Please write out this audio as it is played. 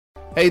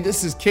Hey,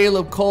 this is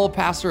Caleb Cole,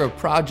 pastor of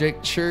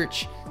Project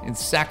Church in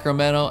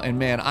Sacramento. And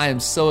man, I am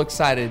so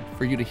excited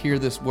for you to hear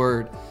this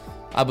word.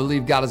 I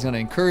believe God is going to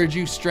encourage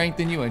you,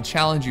 strengthen you, and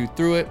challenge you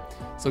through it.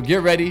 So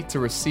get ready to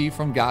receive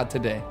from God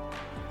today.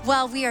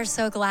 Well, we are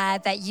so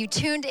glad that you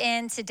tuned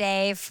in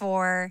today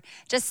for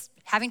just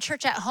having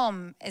church at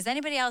home. Is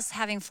anybody else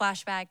having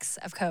flashbacks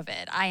of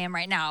COVID? I am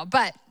right now,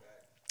 but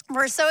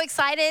we're so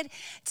excited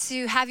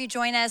to have you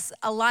join us.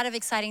 A lot of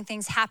exciting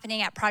things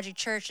happening at Project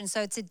Church. And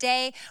so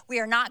today we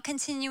are not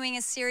continuing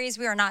a series.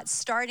 We are not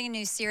starting a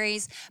new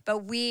series,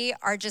 but we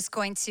are just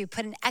going to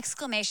put an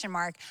exclamation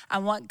mark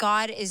on what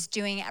God is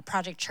doing at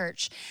Project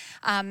Church.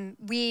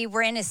 We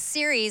were in a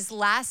series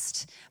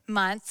last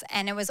month,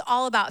 and it was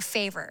all about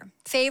favor.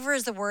 Favor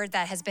is the word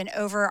that has been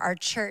over our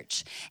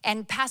church.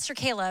 And Pastor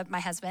Caleb, my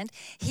husband,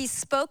 he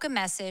spoke a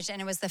message,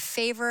 and it was the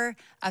favor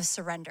of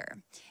surrender.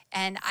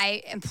 And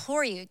I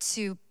implore you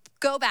to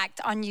go back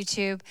on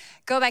YouTube,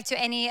 go back to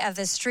any of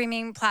the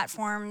streaming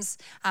platforms,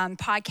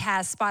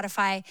 podcasts,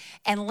 Spotify,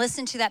 and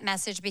listen to that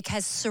message,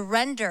 because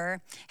surrender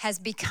has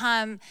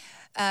become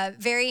a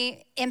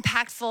very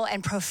impactful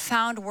and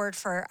profound word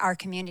for our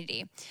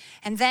community.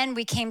 And then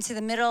we came to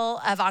the middle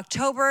of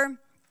October,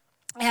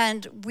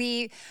 and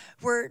we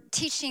were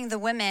teaching the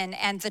women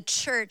and the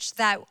church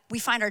that we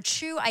find our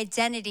true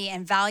identity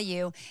and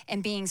value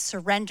in being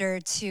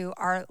surrendered to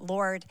our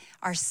Lord,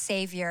 our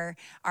Savior,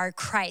 our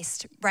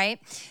Christ, right?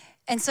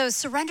 And so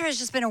surrender has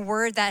just been a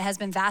word that has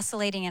been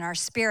vacillating in our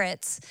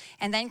spirits.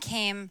 And then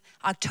came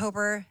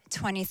October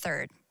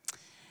 23rd.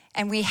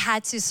 And we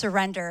had to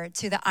surrender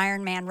to the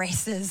Ironman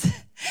races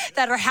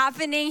that are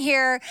happening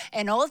here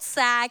in Old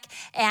Sac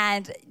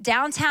and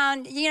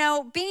downtown. You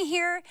know, being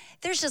here,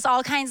 there's just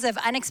all kinds of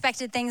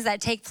unexpected things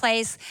that take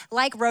place,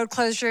 like road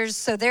closures.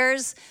 So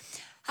there's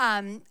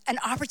an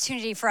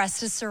opportunity for us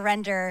to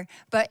surrender.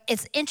 But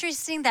it's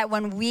interesting that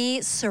when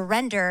we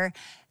surrender,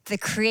 the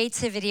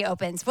creativity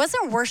opens.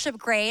 Wasn't worship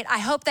great? I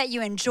hope that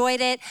you enjoyed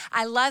it.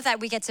 I love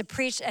that we get to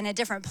preach in a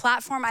different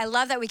platform. I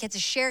love that we get to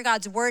share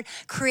God's word.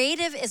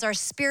 Creative is our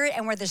spirit,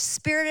 and where the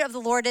Spirit of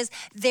the Lord is,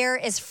 there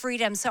is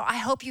freedom. So I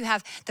hope you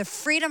have the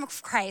freedom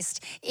of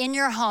Christ in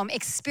your home,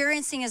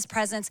 experiencing his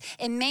presence.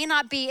 It may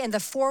not be in the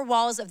four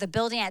walls of the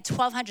building at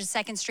 1200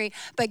 2nd Street,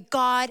 but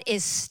God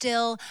is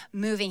still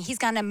moving. He's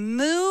gonna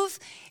move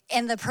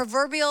in the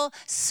proverbial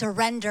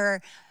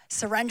surrendering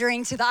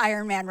to the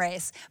Ironman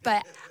race.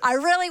 But I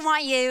really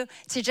want you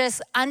to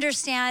just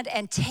understand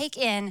and take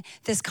in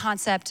this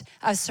concept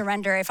of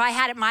surrender. If I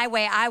had it my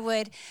way, I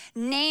would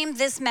name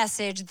this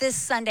message this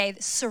Sunday,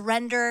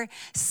 Surrender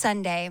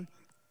Sunday.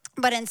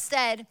 But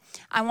instead,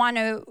 I want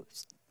to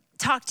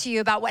talk to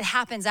you about what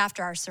happens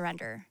after our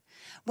surrender.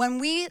 When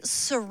we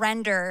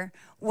surrender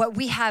what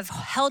we have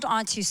held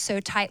onto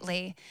so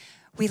tightly,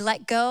 we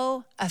let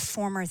go of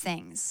former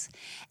things.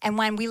 And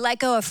when we let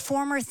go of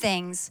former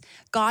things,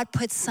 God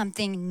puts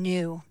something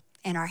new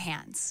in our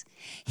hands.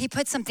 He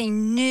puts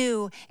something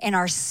new in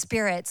our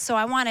spirit. So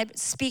I want to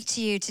speak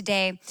to you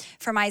today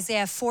from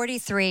Isaiah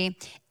 43,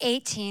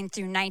 18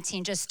 through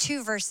 19, just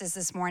 2 verses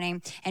this morning,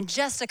 and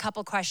just a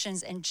couple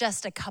questions and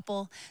just a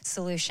couple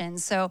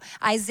solutions. So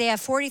Isaiah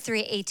 43,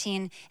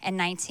 18 and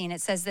 19,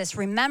 it says this: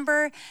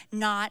 remember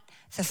not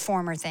the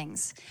former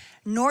things,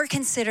 nor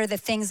consider the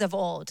things of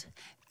old.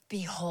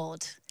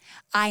 Behold,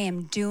 I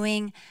am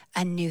doing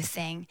a new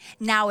thing.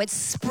 Now it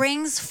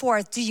springs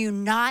forth. Do you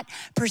not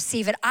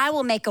perceive it? I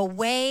will make a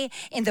way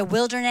in the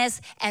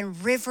wilderness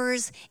and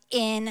rivers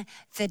in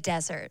the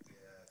desert.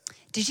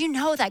 Did you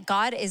know that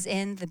God is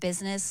in the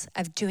business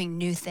of doing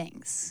new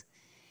things?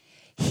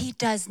 He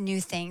does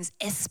new things,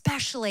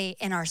 especially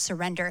in our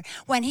surrender.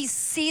 When he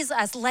sees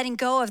us letting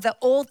go of the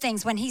old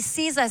things, when he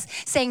sees us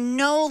saying,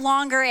 no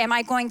longer am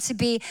I going to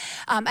be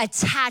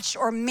attached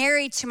or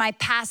married to my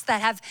past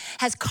that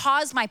has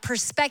caused my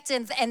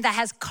perspective and that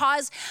has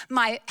caused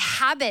my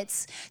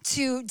habits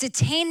to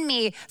detain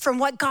me from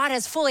what God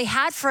has fully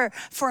had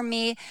for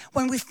me.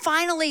 When we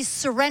finally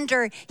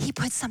surrender, he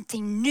puts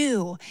something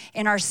new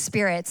in our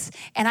spirits.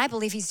 And I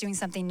believe he's doing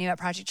something new at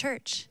Project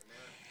Church.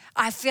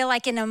 I feel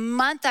like in a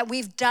month that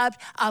we've dubbed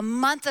a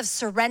month of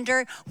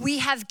surrender, we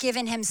have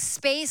given him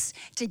space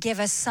to give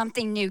us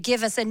something new,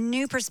 give us a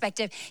new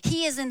perspective.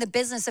 He is in the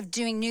business of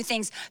doing new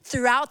things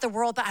throughout the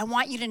world, but I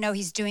want you to know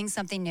he's doing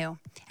something new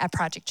at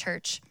Project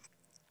Church.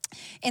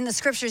 In the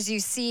scriptures, you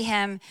see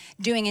him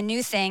doing a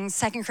new thing.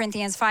 2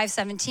 Corinthians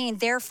 5:17,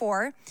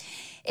 therefore,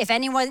 if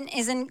anyone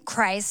is in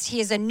Christ, he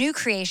is a new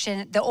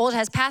creation. The old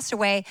has passed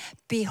away.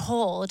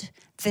 Behold,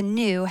 the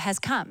new has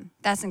come.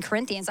 That's in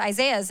Corinthians.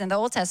 Isaiah is in the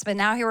Old Testament.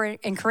 Now here we're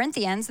in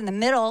Corinthians, in the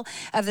middle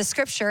of the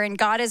scripture, and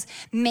God is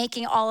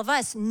making all of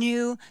us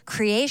new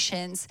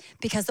creations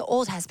because the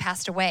old has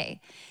passed away.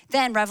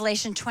 Then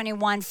Revelation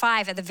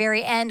 21:5, at the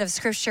very end of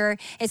scripture,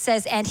 it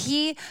says, and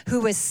he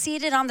who was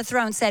seated on the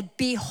throne said,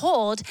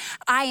 behold,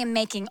 I am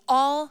making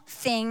all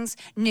things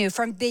new.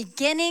 From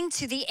beginning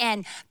to the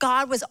end,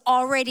 God was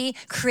already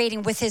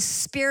creating with his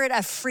spirit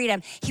of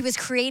freedom. He was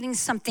creating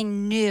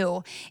something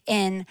new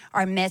in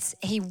our midst.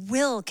 he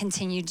will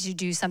continue to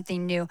do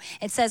something new.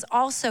 It says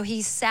also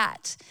he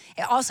said,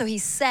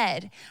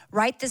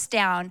 write this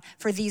down,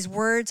 for these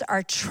words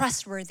are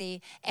trustworthy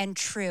and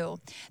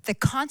true. The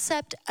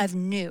concept of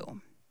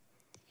new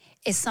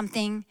is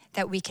something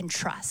that we can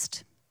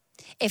trust.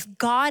 If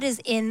God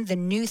is in the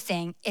new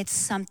thing, it's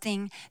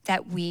something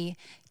that we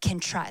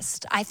can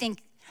trust. I think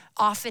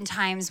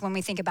oftentimes when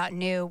we think about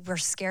new, we're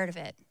scared of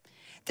it.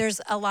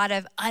 There's a lot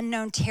of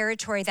unknown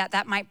territory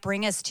that might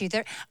bring us to.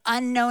 There are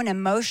unknown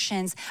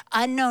emotions,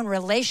 unknown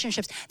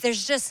relationships.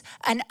 There's just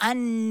an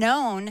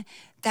unknown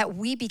that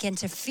we begin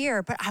to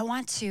fear. But I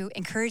want to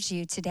encourage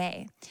you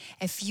today.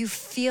 If you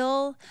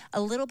feel a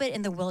little bit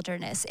in the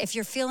wilderness, if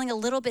you're feeling a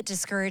little bit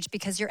discouraged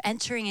because you're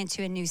entering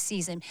into a new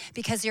season,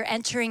 because you're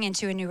entering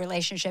into a new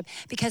relationship,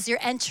 because you're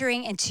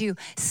entering into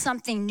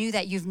something new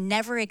that you've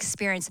never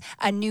experienced,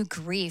 a new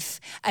grief,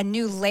 a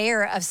new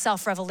layer of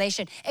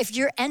self-revelation. If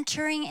you're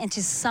entering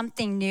into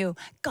something new,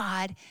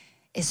 God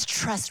is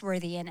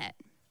trustworthy in it.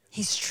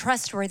 He's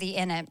trustworthy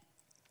in it.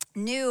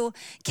 New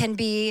can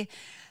be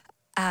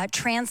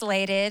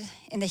translated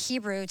in the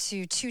Hebrew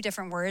to two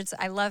different words.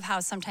 I love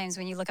how sometimes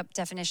when you look up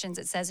definitions,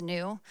 it says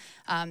new.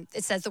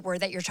 It says the word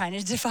that you're trying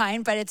to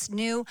define, but it's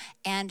new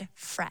and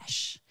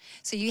fresh.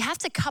 So you have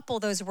to couple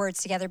those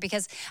words together,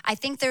 because I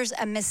think there's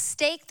a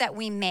mistake that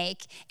we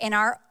make in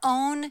our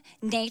own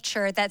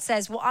nature that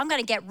says, well, I'm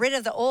going to get rid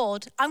of the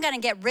old. I'm going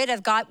to get rid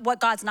of what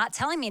God's not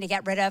telling me to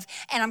get rid of,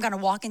 and I'm going to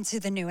walk into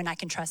the new, and I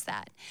can trust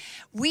that.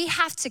 We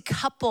have to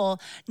couple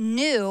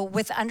new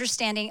with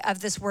understanding of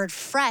this word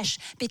fresh,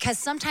 because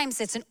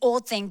sometimes it's an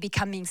old thing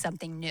becoming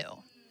something new.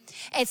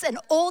 It's an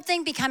old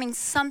thing becoming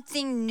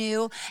something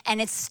new,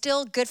 and it's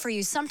still good for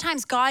you.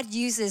 Sometimes God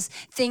uses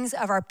things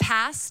of our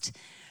past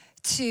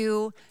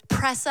to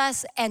press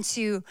us and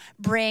to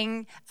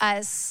bring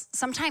us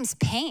sometimes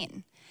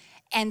pain.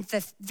 And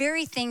the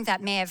very thing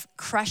that may have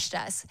crushed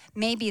us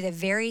may be the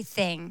very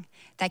thing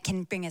that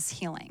can bring us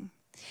healing.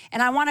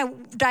 And I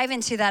want to dive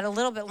into that a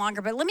little bit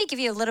longer, but let me give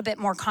you a little bit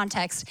more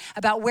context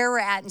about where we're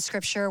at in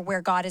Scripture,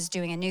 where God is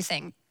doing a new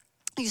thing.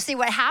 You see,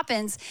 what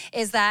happens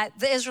is that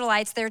the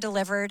Israelites, they're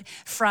delivered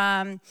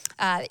from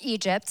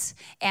Egypt,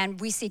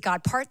 and we see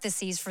God part the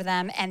seas for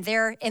them, and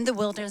they're in the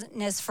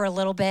wilderness for a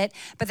little bit.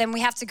 But then we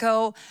have to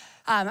go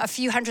a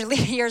few hundred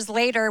years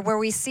later, where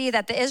we see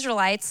that the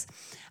Israelites,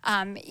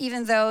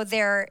 even though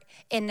they're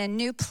in a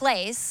new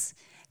place,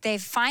 they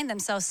find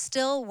themselves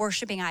still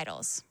worshiping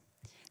idols.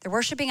 They're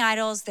worshiping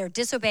idols, they're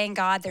disobeying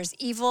God, there's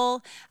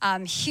evil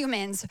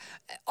humans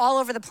all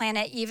over the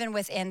planet, even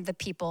within the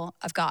people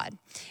of God.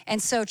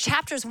 And so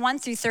chapters 1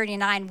 through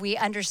 39, we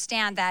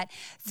understand that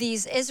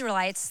these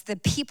Israelites, the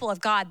people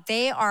of God,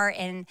 they are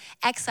in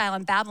exile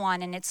in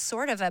Babylon, and it's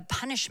sort of a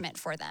punishment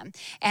for them.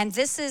 And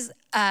this is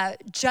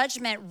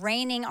judgment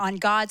raining on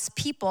God's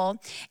people.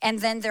 And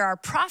then there are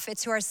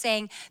prophets who are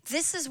saying,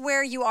 this is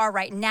where you are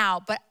right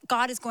now, but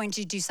God is going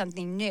to do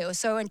something new.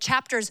 So in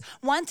chapters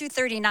 1 through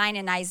 39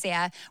 in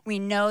Isaiah, we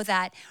know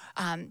that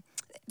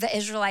the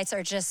Israelites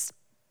are just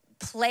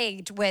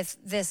plagued with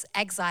this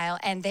exile,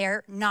 and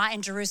they're not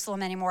in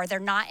Jerusalem anymore. They're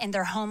not in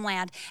their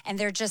homeland, and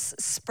they're just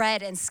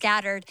spread and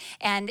scattered.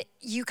 And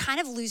you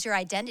kind of lose your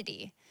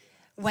identity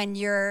when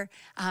you're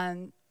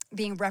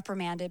being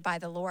reprimanded by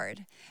the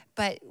Lord.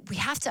 But we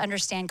have to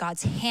understand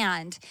God's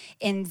hand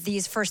in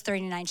these first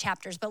 39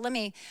 chapters. But let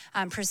me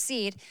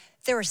proceed.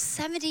 There were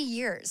 70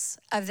 years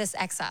of this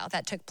exile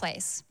that took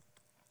place.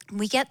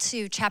 We get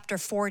to chapter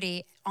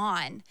 40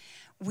 on,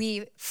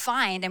 we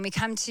find and we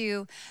come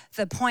to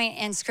the point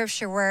in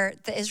Scripture where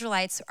the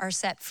Israelites are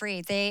set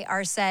free. They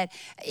are set,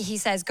 he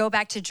says, go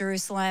back to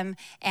Jerusalem,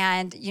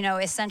 and,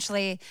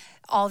 essentially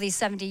all these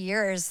 70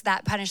 years,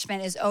 that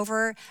punishment is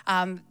over.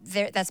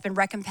 That's been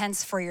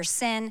recompense for your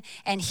sin.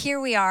 And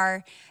here we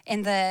are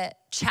in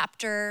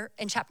chapter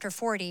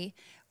 40,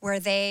 where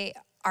they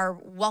are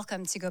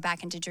welcome to go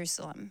back into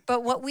Jerusalem.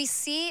 But what we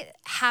see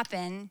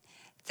happen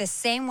the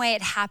same way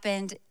it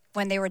happened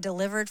when they were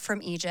delivered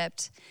from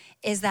Egypt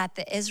is that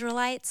the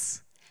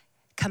Israelites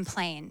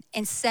complain.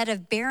 Instead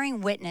of bearing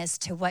witness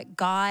to what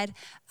God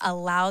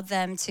allowed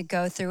them to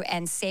go through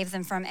and save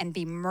them from and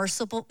be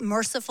merciful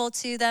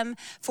to them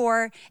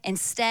for,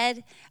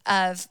 instead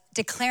of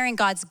declaring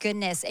God's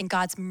goodness and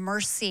God's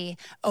mercy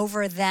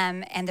over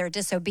them and their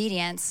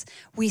disobedience,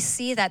 we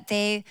see that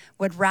they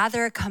would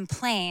rather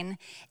complain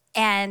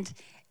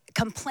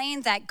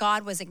that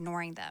God was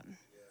ignoring them.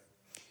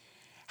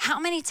 How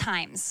many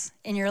times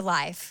in your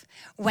life,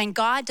 when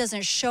God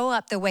doesn't show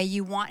up the way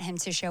you want him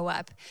to show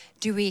up,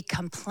 do we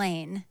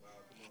complain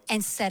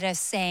instead of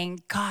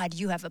saying, God,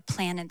 you have a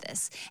plan in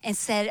this?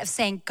 Instead of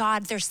saying,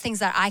 God, there's things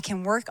that I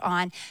can work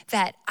on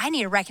that I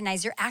need to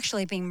recognize you're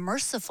actually being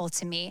merciful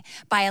to me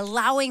by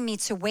allowing me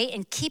to wait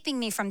and keeping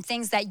me from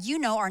things that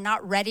are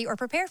not ready or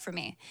prepared for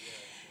me.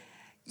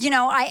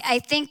 I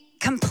think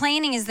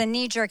complaining is the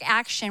knee-jerk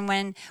action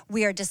when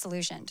we are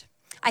disillusioned.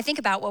 I think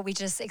about what we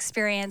just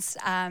experienced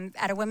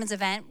at a women's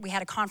event. We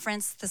had a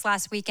conference this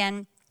last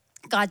weekend,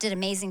 God did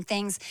amazing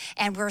things,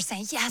 and we were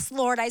saying, yes,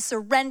 Lord, I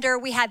surrender.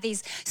 We had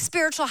these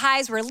spiritual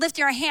highs. We were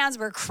lifting our hands.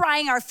 We were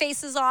crying our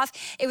faces off.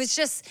 It was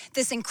just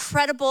this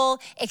incredible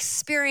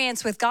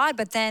experience with God,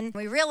 but then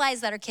we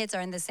realized that our kids are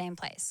in the same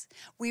place.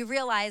 We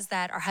realized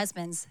that our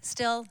husbands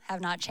still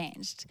have not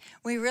changed.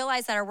 We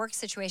realized that our work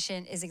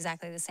situation is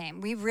exactly the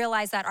same. We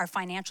realized that our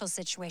financial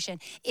situation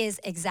is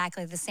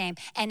exactly the same.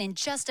 And in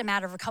just a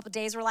matter of a couple of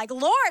days, we're like,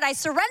 Lord, I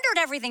surrendered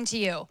everything to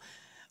you.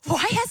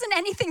 Why hasn't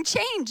anything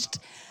changed?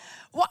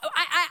 Well,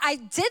 I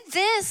did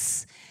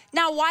this.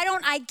 Now, why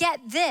don't I get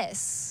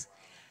this?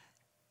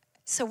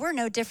 So we're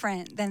no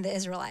different than the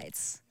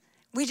Israelites.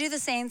 We do the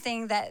same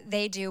thing that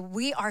they do.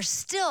 We are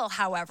still,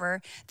 however,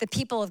 the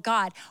people of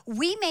God.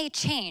 We may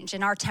change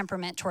in our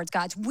temperament towards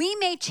God. We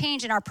may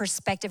change in our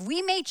perspective.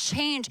 We may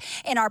change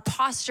in our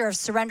posture of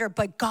surrender,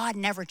 but God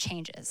never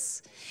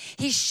changes.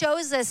 He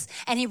shows us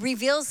and he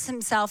reveals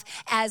himself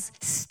as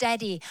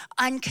steady,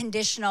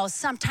 unconditional,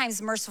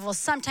 sometimes merciful,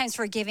 sometimes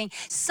forgiving,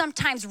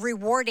 sometimes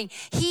rewarding.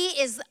 He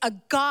is a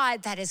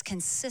God that is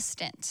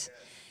consistent,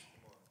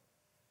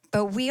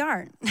 but we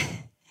aren't.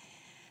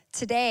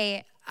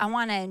 Today, I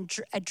want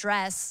to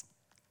address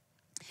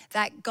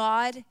that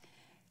God,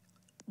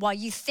 while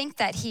you think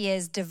that he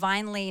is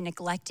divinely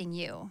neglecting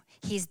you,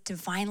 he's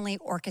divinely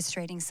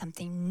orchestrating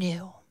something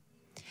new.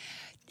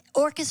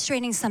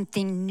 Orchestrating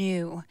something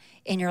new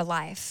in your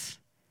life.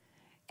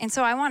 And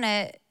so I want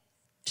to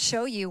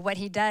show you what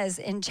he does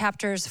in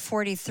chapters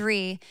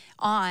 43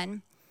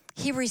 on.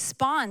 He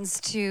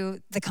responds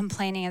to the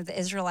complaining of the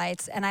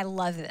Israelites, and I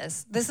love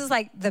this. This is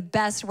like the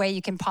best way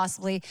you can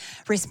possibly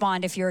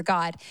respond if you're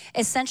God.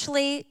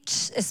 Essentially,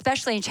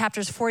 especially in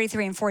chapters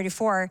 43 and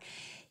 44,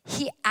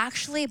 he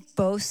actually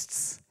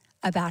boasts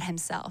about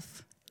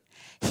himself.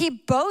 He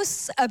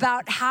boasts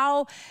about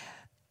how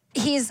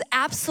he's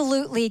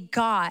absolutely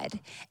God.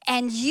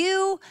 And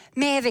you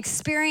may have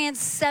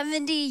experienced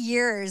 70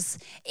 years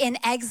in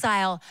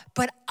exile,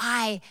 but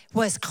I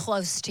was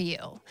close to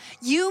you.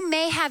 You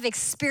may have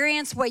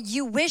experienced what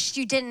you wished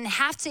you didn't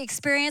have to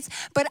experience,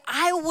 but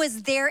I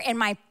was there in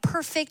my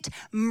perfect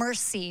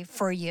mercy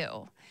for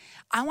you.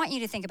 I want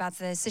you to think about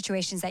the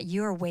situations that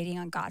you are waiting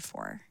on God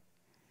for.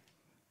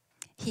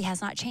 He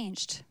has not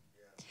changed.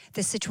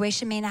 The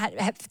situation may not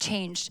have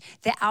changed.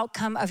 The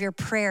outcome of your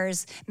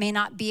prayers may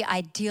not be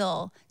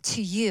ideal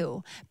to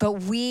you, but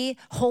we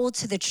hold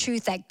to the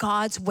truth that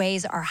God's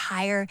ways are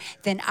higher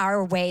than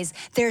our ways.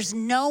 There's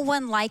no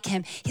one like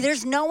him.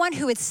 There's no one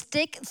who would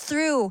stick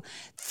through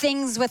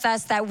things with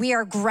us that we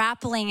are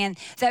grappling and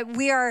that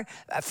we are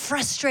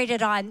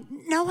frustrated on.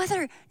 No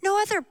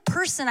other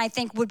person, I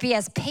think, would be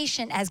as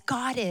patient as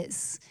God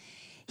is.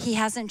 He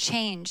hasn't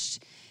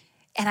changed.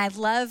 And I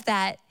love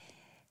that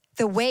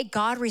the way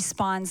God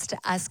responds to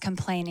us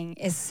complaining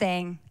is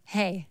saying,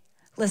 hey,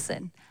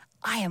 listen,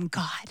 I am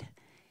God.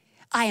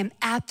 I am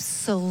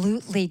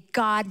absolutely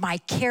God. My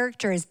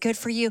character is good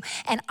for you.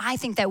 And I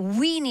think that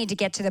we need to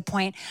get to the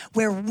point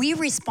where we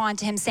respond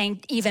to him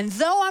saying, even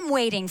though I'm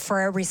waiting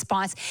for a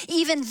response,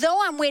 even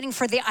though I'm waiting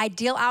for the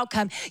ideal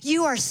outcome,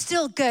 you are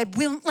still good.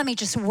 Let me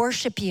just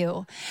worship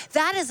you.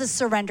 That is a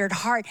surrendered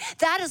heart.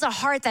 That is a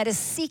heart that is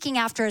seeking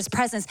after his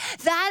presence.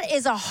 That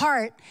is a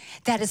heart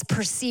that is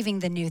perceiving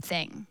the new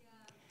thing.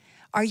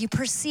 Are you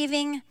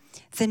perceiving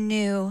the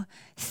new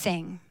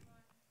thing?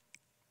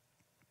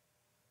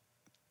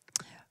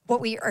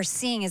 What we are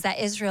seeing is that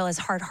Israel is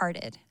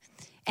hard-hearted.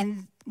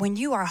 And when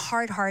you are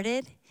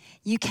hard-hearted,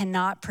 you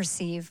cannot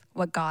perceive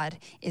what God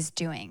is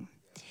doing.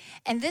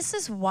 And this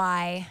is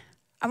why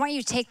I want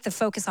you to take the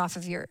focus off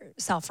of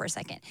yourself for a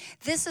second.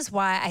 This is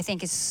why I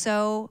think it's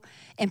so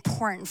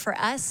important for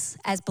us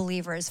as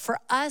believers, for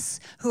us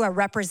who are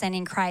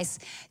representing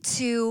Christ,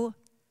 to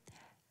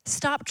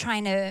stop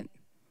trying to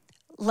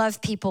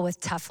love people with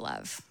tough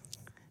love.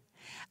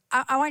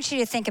 I want you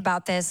to think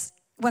about this.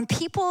 When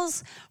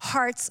people's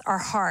hearts are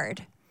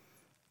hard,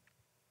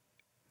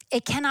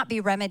 it cannot be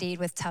remedied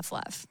with tough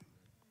love.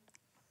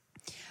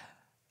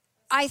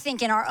 I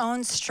think in our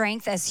own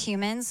strength as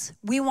humans,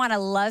 we want to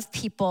love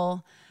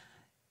people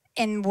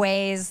in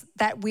ways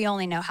that we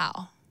only know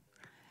how.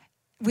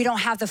 We don't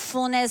have the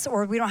fullness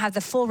or we don't have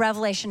the full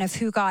revelation of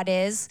who God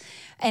is.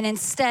 And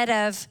instead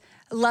of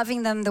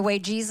loving them the way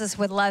Jesus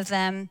would love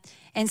them,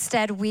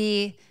 instead,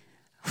 we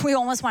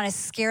almost want to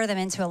scare them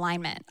into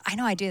alignment. I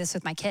know I do this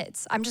with my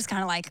kids. I'm just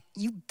kind of like,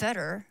 you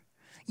better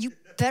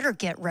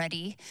get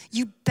ready.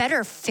 You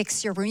better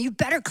fix your room. You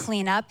better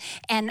clean up.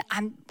 And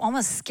I'm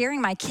almost scaring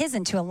my kids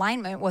into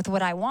alignment with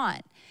what I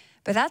want.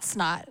 But that's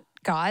not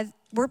God.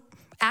 We're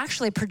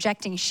actually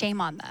projecting shame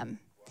on them.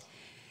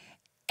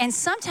 And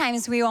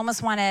sometimes we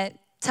almost want to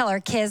tell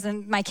our kids,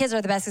 and my kids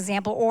are the best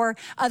example, or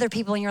other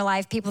people in your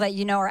life, people that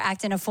you know are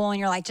acting a fool, and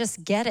you're like,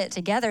 just get it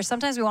together.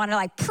 Sometimes we want to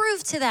like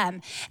prove to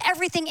them.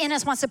 Everything in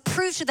us wants to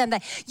prove to them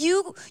that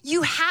you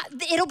have,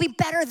 it'll be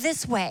better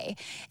this way.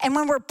 And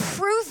when we're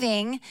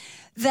proving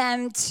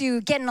them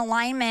to get in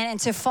alignment and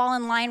to fall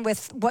in line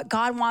with what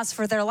God wants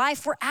for their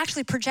life, we're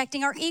actually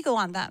projecting our ego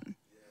on them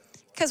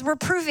because we're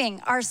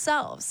proving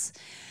ourselves.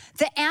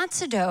 The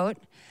antidote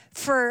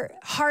for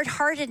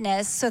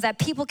hard-heartedness so that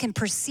people can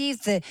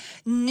perceive the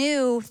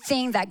new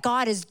thing that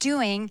God is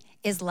doing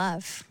is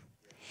love.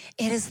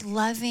 It is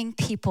loving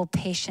people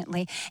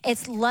patiently.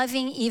 It's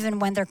loving even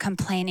when they're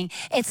complaining.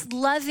 It's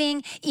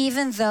loving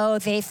even though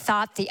they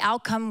thought the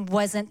outcome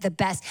wasn't the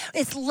best.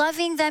 It's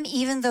loving them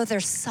even though they're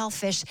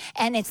selfish.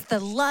 And it's the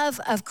love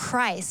of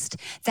Christ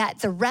that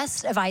the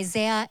rest of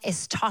Isaiah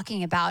is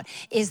talking about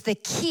is the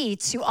key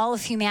to all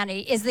of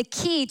humanity, is the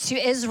key to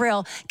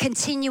Israel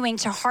continuing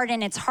to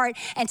harden its heart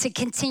and to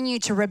continue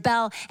to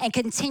rebel and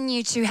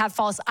continue to have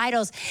false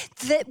idols.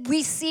 That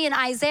we see in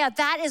Isaiah,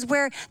 that is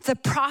where the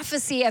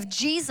prophecy of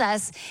Jesus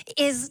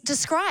is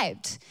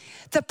described.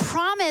 The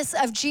promise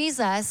of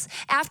Jesus,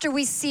 after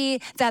we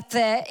see that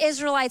the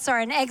Israelites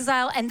are in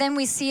exile, and then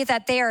we see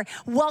that they are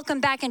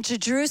welcomed back into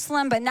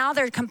Jerusalem, but now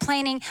they're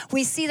complaining,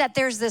 we see that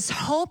there's this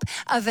hope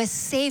of a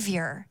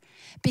Savior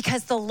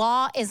because the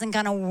law isn't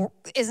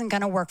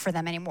gonna work for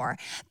them anymore.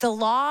 The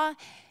law,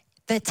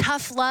 the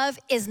tough love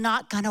is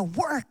not gonna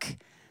work,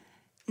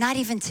 not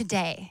even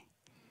today.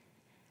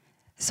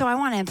 So I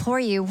wanna implore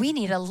you, we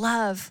need a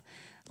love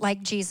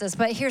like Jesus.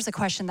 But here's a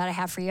question that I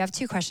have for you. I have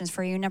two questions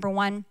for you. Number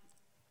one,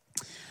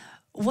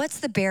 what's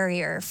the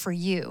barrier for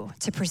you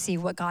to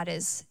perceive what God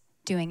is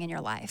doing in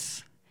your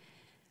life?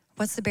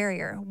 What's the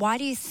barrier? Why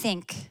do you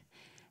think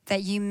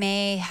that you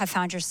may have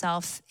found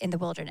yourself in the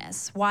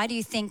wilderness? Why do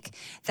you think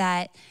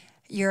that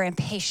you're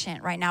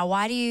impatient right now?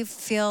 Why do you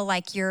feel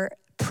like you're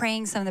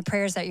praying some of the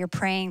prayers that you're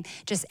praying,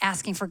 just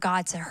asking for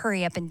God to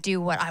hurry up and do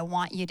what I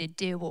want you to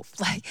do?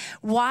 Like,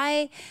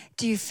 why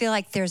do you feel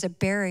like there's a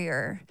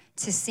barrier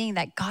to seeing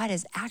that God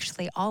is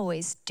actually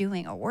always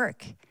doing a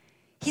work?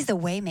 He's the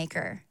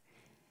waymaker,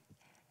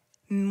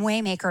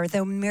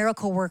 the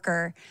miracle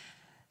worker,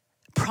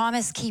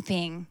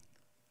 promise-keeping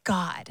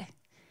God.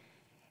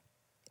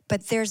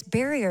 But there's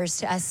barriers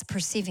to us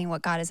perceiving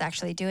what God is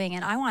actually doing.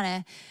 And I want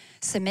to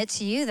submit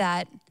to you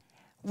that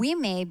we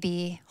may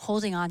be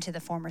holding on to the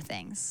former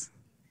things.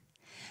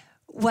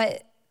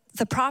 What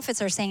the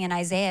prophets are saying in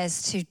Isaiah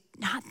is to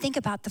not think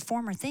about the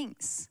former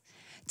things,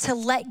 to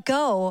let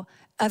go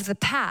of the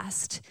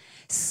past.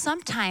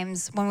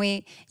 Sometimes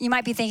when you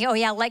might be thinking, oh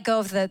yeah, let go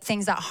of the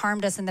things that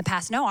harmed us in the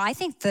past. No, I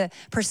think the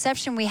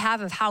perception we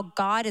have of how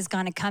God is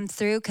going to come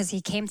through because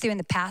he came through in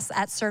the past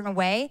that certain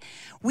way,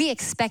 we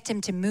expect him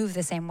to move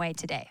the same way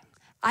today.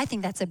 I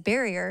think that's a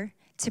barrier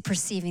to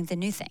perceiving the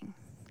new thing.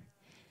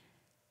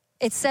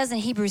 It says in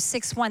Hebrews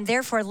 6:1,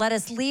 therefore, let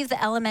us leave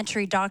the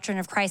elementary doctrine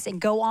of Christ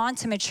and go on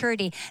to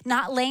maturity,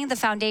 not laying the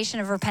foundation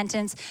of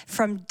repentance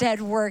from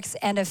dead works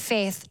and of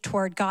faith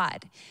toward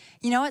God.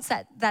 You know what's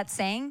that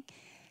saying?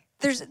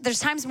 There's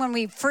times when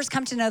we first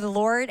come to know the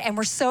Lord and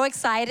we're so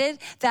excited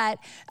that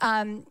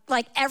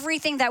like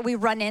everything that we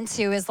run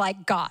into is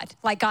like God.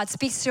 Like God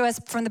speaks to us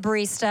from the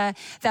barista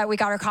that we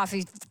got our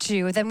coffee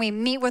to. Then we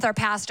meet with our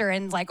pastor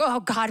and like, oh,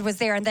 God was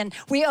there. And then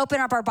we open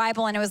up our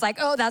Bible and it was like,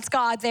 oh, that's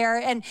God there.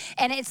 And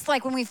it's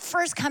like when we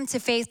first come to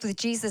faith with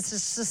Jesus,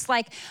 it's just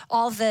like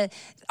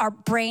our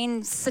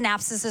brain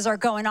synapses are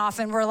going off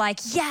and we're like,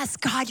 yes,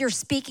 God, you're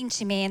speaking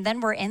to me. And then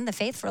we're in the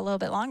faith for a little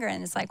bit longer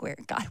and it's like,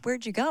 God,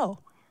 where'd you go?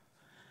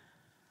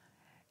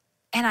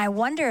 And I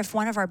wonder if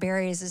one of our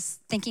barriers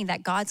is thinking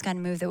that God's going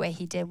to move the way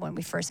he did when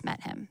we first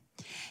met him.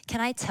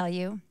 Can I tell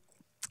you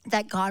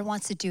that God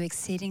wants to do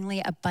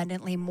exceedingly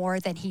abundantly more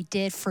than he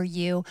did for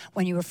you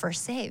when you were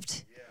first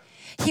saved?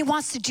 Yeah. He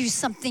wants to do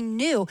something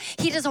new.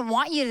 He doesn't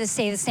want you to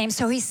stay the same.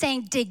 So he's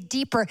saying, dig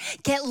deeper,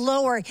 get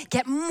lower,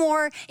 get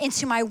more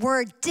into my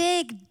word,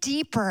 dig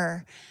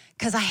deeper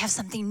because I have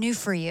something new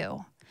for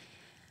you.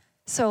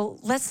 So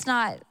let's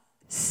not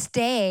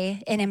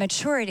stay in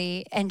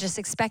immaturity and just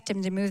expect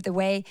him to move the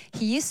way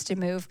he used to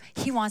move.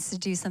 He wants to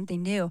do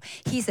something new.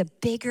 He's a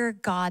bigger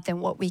God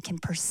than what we can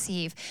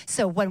perceive.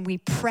 So when we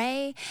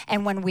pray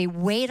and when we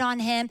wait on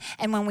him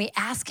and when we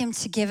ask him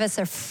to give us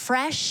a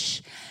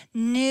fresh,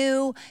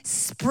 new,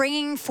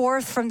 springing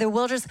forth from the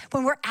wilderness,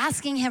 when we're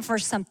asking him for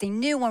something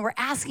new, when we're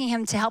asking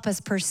him to help us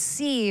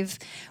perceive,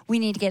 we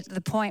need to get to the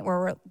point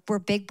where we're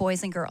big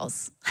boys and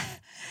girls.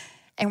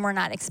 And we're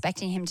not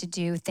expecting him to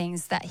do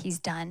things that he's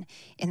done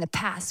in the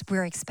past.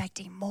 We're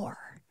expecting more.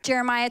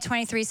 Jeremiah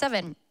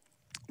 23:7.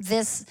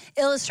 This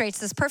illustrates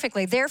this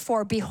perfectly.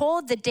 Therefore,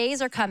 behold, the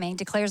days are coming,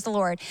 declares the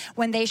Lord,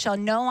 when they shall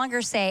no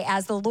longer say,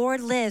 as the Lord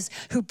lives,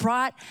 who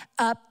brought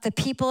up the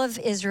people of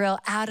Israel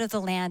out of the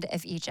land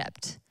of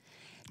Egypt.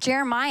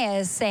 Jeremiah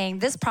is saying,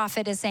 this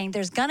prophet is saying,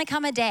 there's gonna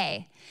come a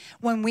day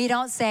when we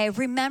don't say,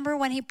 remember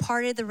when he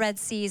parted the Red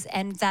Seas,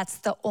 and that's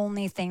the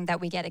only thing that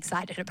we get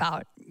excited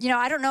about. You know,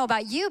 I don't know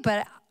about you,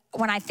 but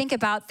when I think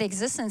about the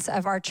existence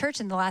of our church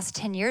in the last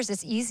 10 years,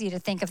 it's easy to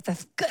think of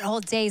the good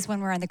old days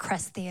when we're in the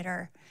Crest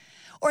Theater,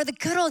 or the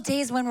good old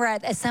days when we're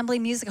at Assembly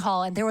Music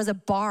Hall and there was a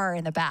bar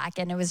in the back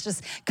and it was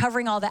just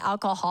covering all the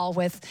alcohol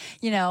with,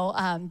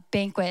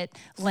 banquet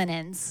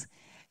linens.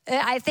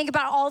 I think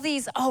about all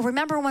these,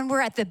 remember when we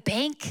were at the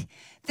bank?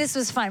 This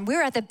was fun. We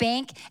were at the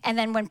bank, and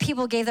then when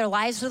people gave their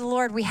lives to the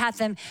Lord, we had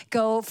them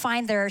go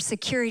find their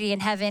security in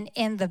heaven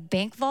in the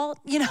bank vault.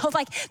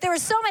 There were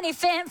so many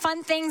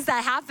fun things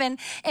that happened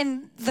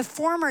in the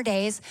former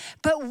days.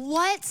 But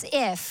what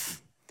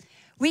if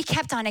we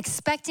kept on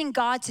expecting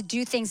God to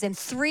do things in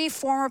 3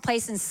 former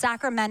places in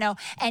Sacramento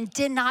and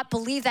did not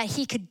believe that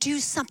he could do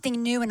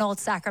something new in Old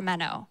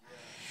Sacramento?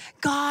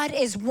 God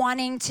is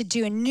wanting to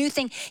do a new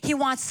thing. He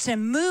wants to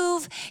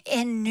move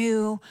in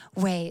new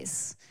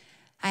ways.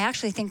 I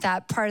actually think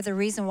that part of the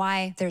reason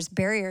why there's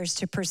barriers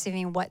to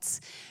perceiving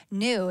what's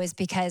new is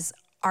because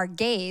our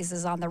gaze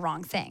is on the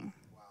wrong thing.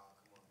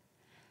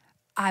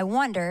 I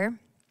wonder,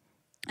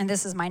 and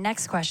this is my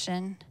next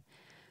question,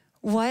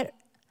 what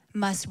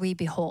must we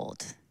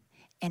behold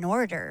in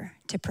order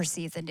to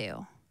perceive the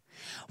new?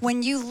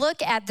 When you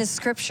look at the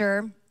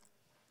scripture,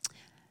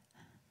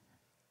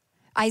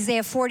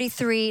 Isaiah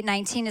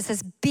 43:19, it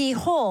says,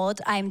 behold,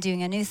 I am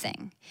doing a new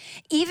thing.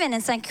 Even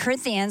in 2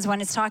 Corinthians,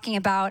 when it's talking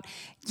about,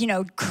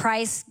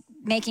 Christ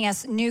making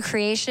us new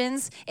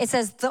creations, it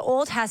says, the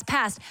old has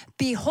passed.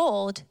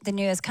 Behold, the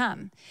new has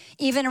come.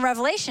 Even in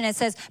Revelation, it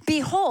says,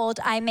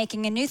 behold, I am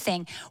making a new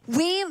thing.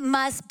 We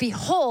must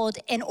behold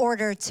in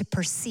order to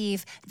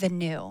perceive the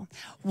new.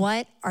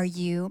 What are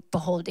you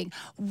beholding?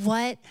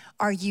 What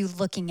are you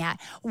looking at?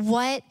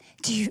 What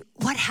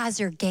has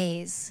your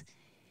gaze?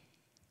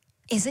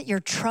 Is it your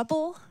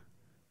trouble?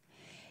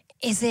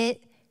 Is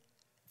it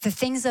the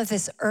things of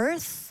this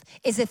earth?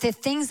 Is it the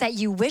things that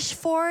you wish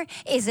for?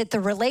 Is it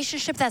the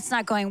relationship that's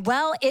not going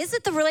well? Is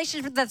it the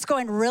relationship that's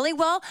going really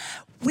well?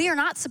 We are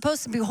not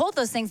supposed to behold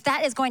those things.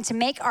 That is going to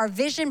make our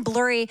vision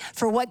blurry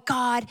for what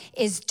God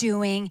is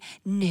doing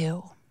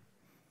new.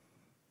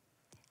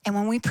 And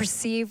when we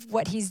perceive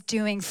what he's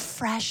doing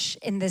fresh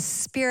in the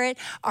spirit,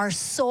 our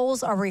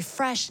souls are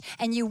refreshed.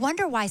 And you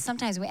wonder why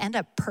sometimes we end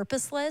up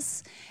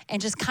purposeless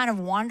and just kind of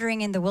wandering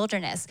in the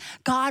wilderness.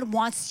 God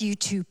wants you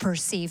to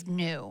perceive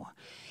new.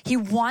 He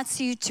wants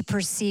you to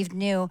perceive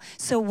new.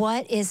 So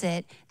what is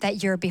it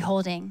that you're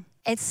beholding?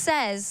 It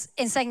says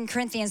in 2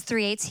 Corinthians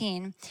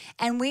 3:18,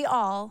 and we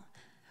all,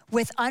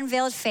 with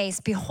unveiled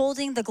face,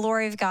 beholding the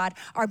glory of God,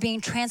 are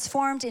being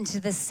transformed into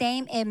the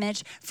same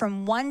image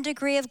from one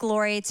degree of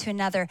glory to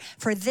another.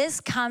 For this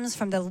comes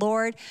from the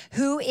Lord,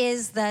 who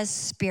is the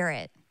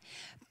Spirit.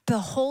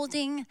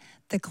 Beholding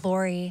the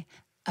glory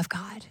of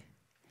God.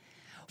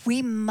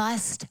 We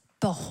must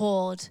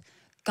behold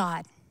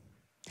God.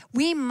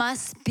 We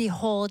must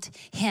behold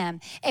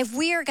him. If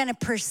we are going to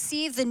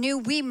perceive the new,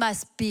 we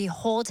must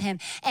behold him.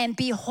 And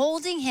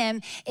beholding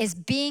him is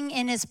being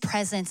in his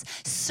presence,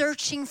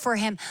 searching for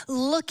him,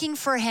 looking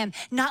for him,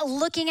 not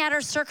looking at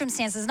our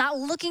circumstances, not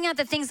looking at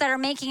the things that are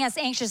making us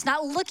anxious,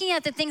 not looking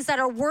at the things that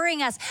are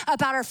worrying us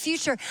about our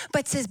future,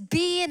 but to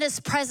be in his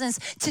presence,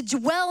 to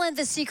dwell in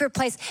the secret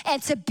place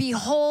and to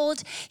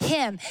behold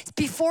him.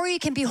 Before you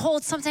can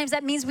behold, sometimes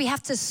that means we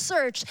have to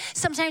search.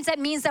 Sometimes that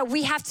means that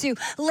we have to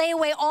lay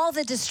away all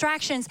the distractions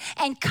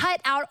and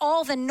cut out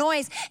all the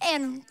noise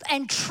and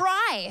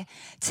try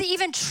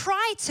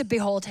to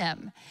behold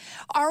him.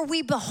 Are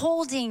we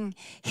beholding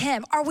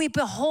him? Are we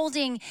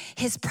beholding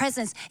his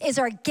presence? Is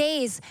our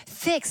gaze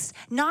fixed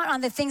not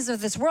on the things of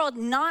this world,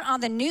 not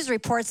on the news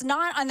reports,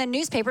 not on the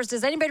newspapers?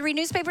 Does anybody read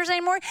newspapers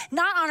anymore?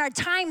 Not on our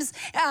Times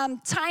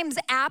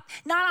app,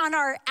 not on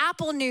our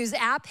Apple News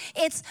app.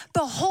 It's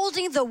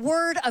beholding the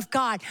word of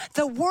God.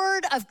 The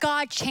word of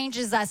God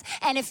changes us.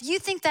 And if you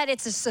think that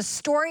it's just a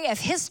story of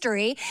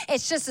history,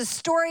 it's just a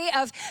story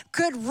of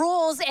good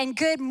rules and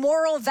good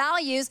moral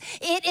values,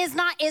 it is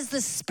not. Is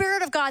the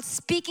Spirit of God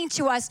speaking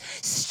to us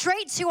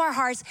straight to our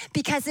hearts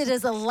because it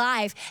is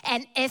alive.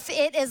 And if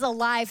it is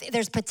alive,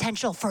 there's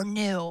potential for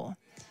new.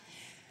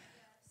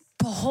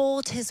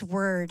 Behold his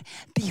word.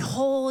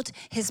 Behold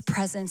his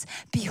presence.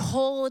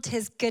 Behold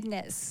his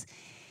goodness.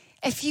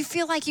 If you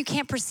feel like you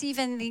can't perceive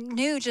anything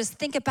new, just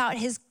think about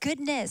his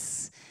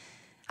goodness.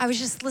 I was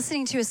just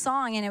listening to a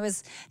song, and it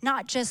was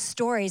not just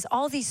stories.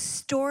 All these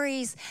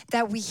stories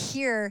that we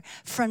hear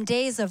from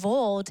days of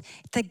old,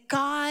 the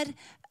God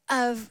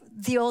of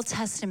the Old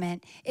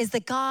Testament is the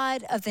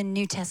God of the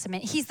New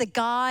Testament. He's the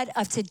God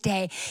of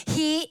today.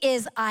 He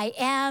is I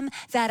am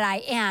that I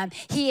am.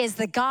 He is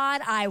the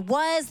God I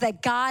was, the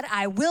God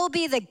I will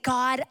be, the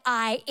God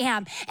I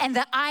am. And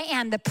the I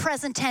am, the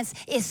present tense,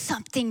 is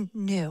something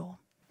new.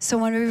 So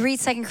when we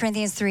read 2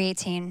 Corinthians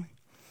 3:18,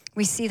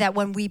 we see that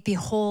when we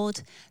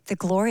behold the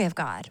glory of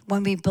God,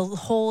 when we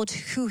behold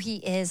who he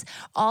is,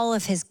 all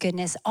of his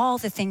goodness, all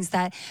the things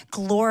that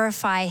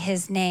glorify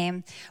his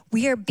name,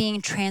 we are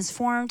being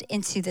transformed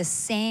into the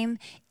same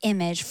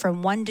image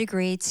from one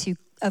degree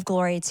of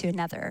glory to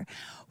another.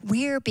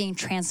 We are being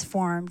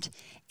transformed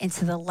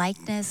into the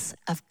likeness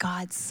of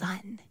God's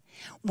Son.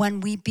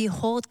 When we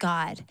behold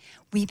God,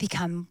 we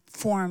become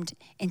formed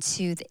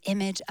into the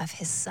image of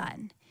his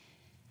Son.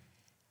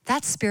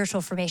 That's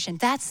spiritual formation.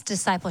 That's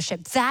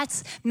discipleship.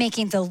 That's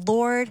making the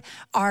Lord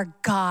our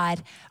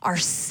God, our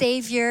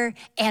Savior,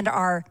 and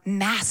our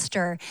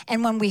Master.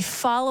 And when we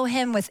follow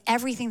him with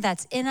everything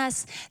that's in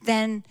us,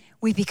 then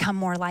we become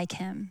more like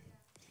him.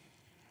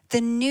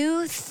 The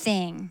new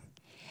thing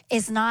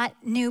is not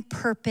new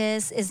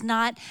purpose, is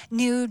not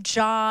new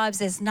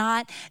jobs, is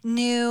not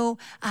new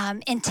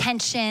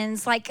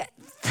intentions. Like,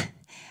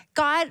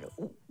 God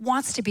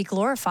wants to be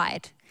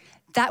glorified.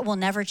 That will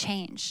never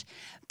change.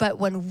 But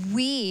when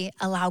we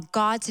allow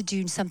God to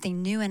do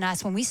something new in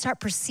us, when we start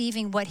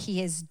perceiving what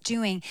he is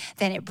doing,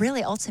 then it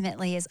really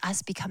ultimately is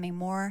us becoming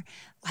more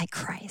like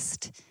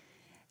Christ.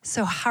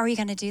 So how are you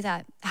going to do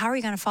that? How are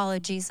you going to follow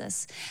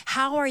Jesus?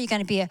 How are you going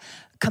to be a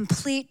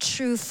complete,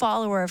 true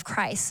follower of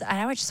Christ?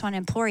 And I just want to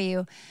implore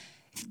you,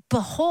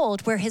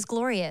 behold where his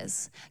glory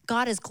is.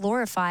 God is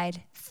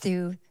glorified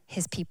through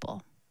his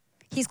people.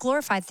 He's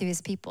glorified through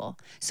his people.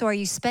 So are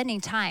you spending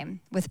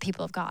time with the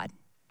people of God?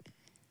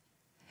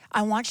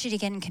 I want you to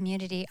get in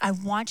community. I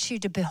want you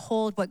to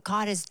behold what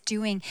God is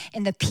doing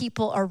in the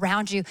people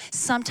around you.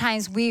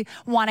 Sometimes we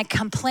want to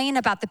complain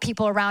about the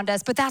people around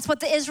us, but that's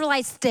what the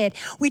Israelites did.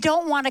 We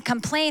don't want to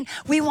complain.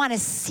 We want to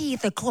see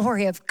the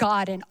glory of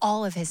God in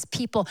all of his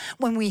people.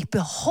 When we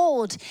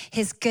behold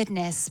his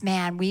goodness,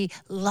 man, we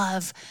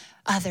love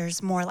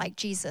others more like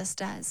Jesus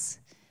does.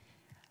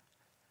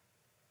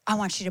 I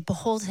want you to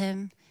behold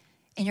him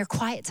in your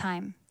quiet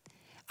time.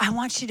 I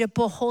want you to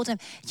behold him.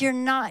 You're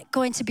not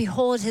going to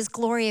behold his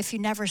glory if you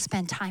never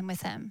spend time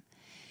with him.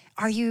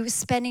 Are you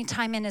spending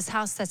time in his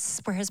house? That's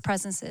where his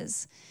presence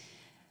is.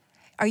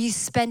 Are you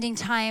spending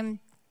time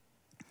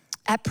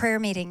at prayer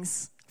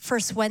meetings,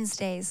 First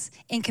Wednesdays,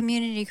 in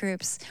community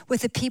groups,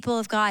 with the people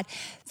of God?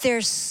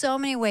 There's so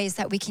many ways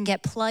that we can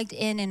get plugged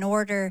in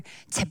order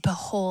to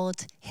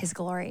behold his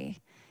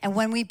glory. And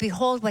when we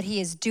behold what he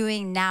is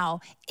doing now,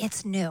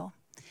 it's new.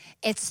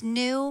 It's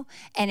new,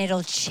 and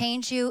it'll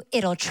change you.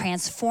 It'll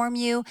transform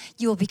you.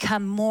 You will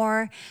become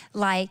more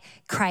like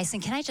Christ.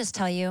 And can I just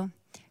tell you,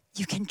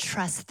 you can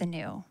trust the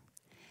new,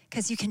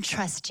 because you can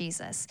trust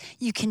Jesus.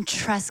 You can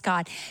trust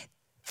God.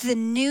 The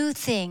new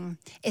thing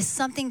is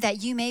something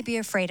that you may be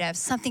afraid of,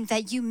 something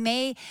that you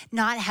may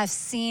not have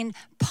seen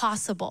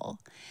possible.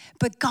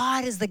 But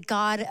God is the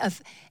God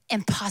of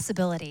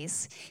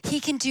impossibilities. He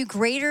can do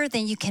greater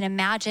than you can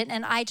imagine.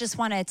 And I just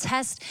want to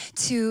attest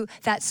to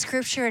that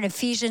scripture in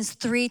Ephesians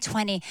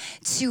 3:20.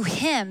 To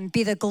him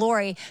be the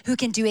glory who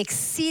can do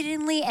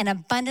exceedingly and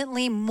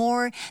abundantly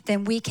more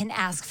than we can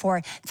ask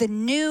for. The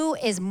new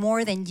is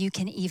more than you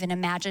can even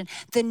imagine.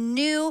 The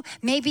new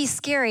may be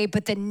scary,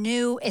 but the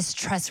new is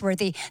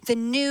trustworthy. The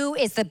new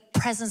is the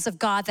presence of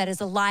God that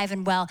is alive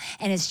and well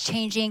and is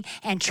changing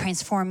and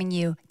transforming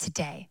you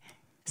today.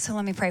 So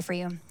let me pray for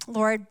you.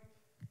 Lord,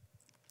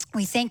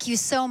 we thank you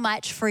so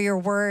much for your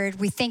word.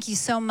 We thank you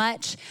so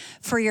much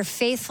for your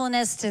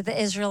faithfulness to the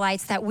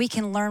Israelites that we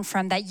can learn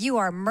from, that you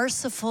are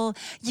merciful,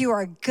 you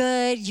are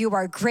good, you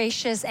are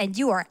gracious, and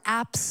you are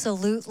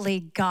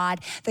absolutely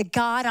God, the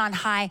God on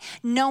high.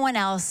 No one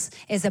else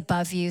is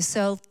above you.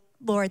 So,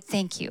 Lord,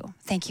 thank you.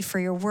 Thank you for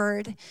your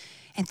word.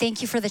 And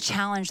thank you for the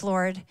challenge,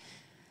 Lord,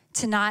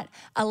 to not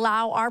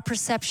allow our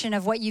perception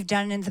of what you've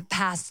done in the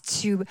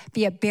past to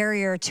be a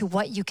barrier to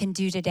what you can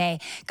do today.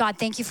 God,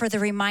 thank you for the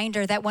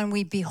reminder that when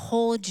we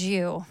behold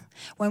you,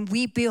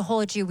 we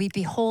behold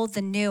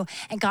the new.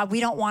 And God, we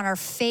don't want our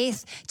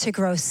faith to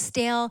grow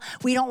stale.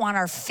 We don't want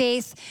our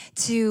faith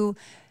to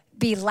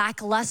be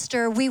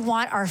lackluster. We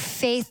want our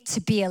faith to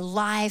be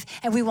alive,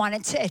 and we want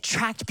it to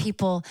attract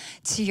people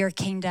to your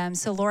kingdom.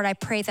 So Lord, I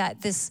pray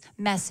that this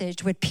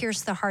message would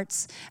pierce the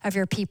hearts of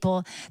your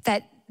people,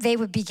 that they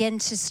would begin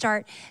to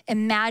start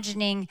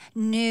imagining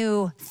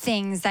new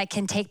things that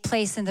can take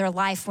place in their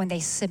life when they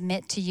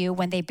submit to you,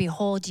 when they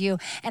behold you.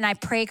 And I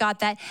pray,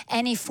 God, that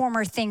any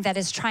former thing that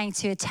is trying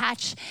to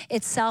attach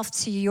itself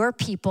to your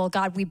people,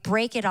 God, we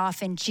break it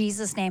off in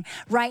Jesus' name.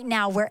 Right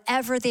now,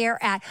 wherever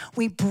they're at,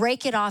 we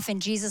break it off in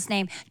Jesus'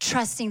 name,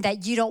 trusting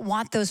that you don't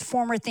want those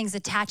former things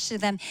attached to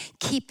them,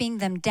 keeping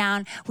them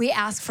down. We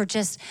ask for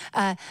just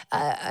a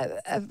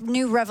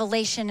new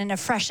revelation and a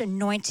fresh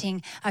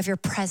anointing of your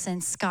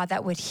presence, God,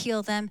 that would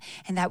heal them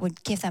and that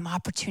would give them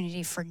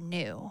opportunity for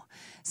new.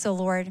 So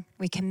Lord,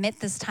 we commit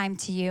this time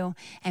to you,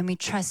 and we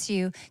trust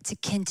you to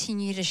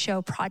continue to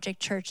show Project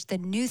Church the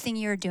new thing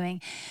you're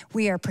doing.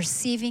 We are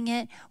perceiving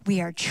it,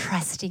 we are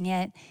trusting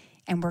it,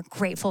 and we're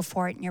grateful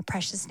for it in your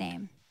precious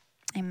name.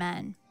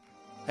 Amen.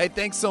 Hey,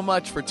 thanks so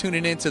much for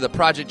tuning in to the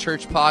Project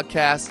Church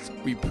podcast.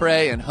 We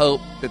pray and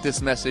hope that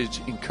this message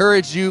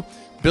encouraged you,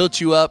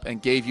 built you up,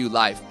 and gave you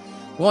life.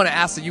 We want to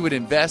ask that you would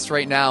invest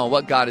right now in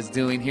what God is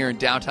doing here in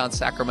downtown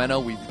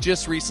Sacramento. We've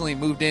just recently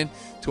moved in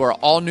to our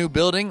all-new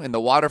building in the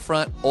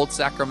waterfront, Old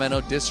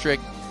Sacramento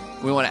District.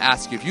 We want to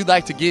ask you, if you'd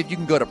like to give, you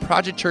can go to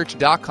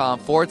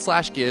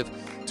projectchurch.com/give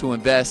to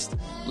invest.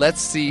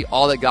 Let's see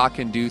all that God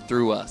can do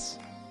through us.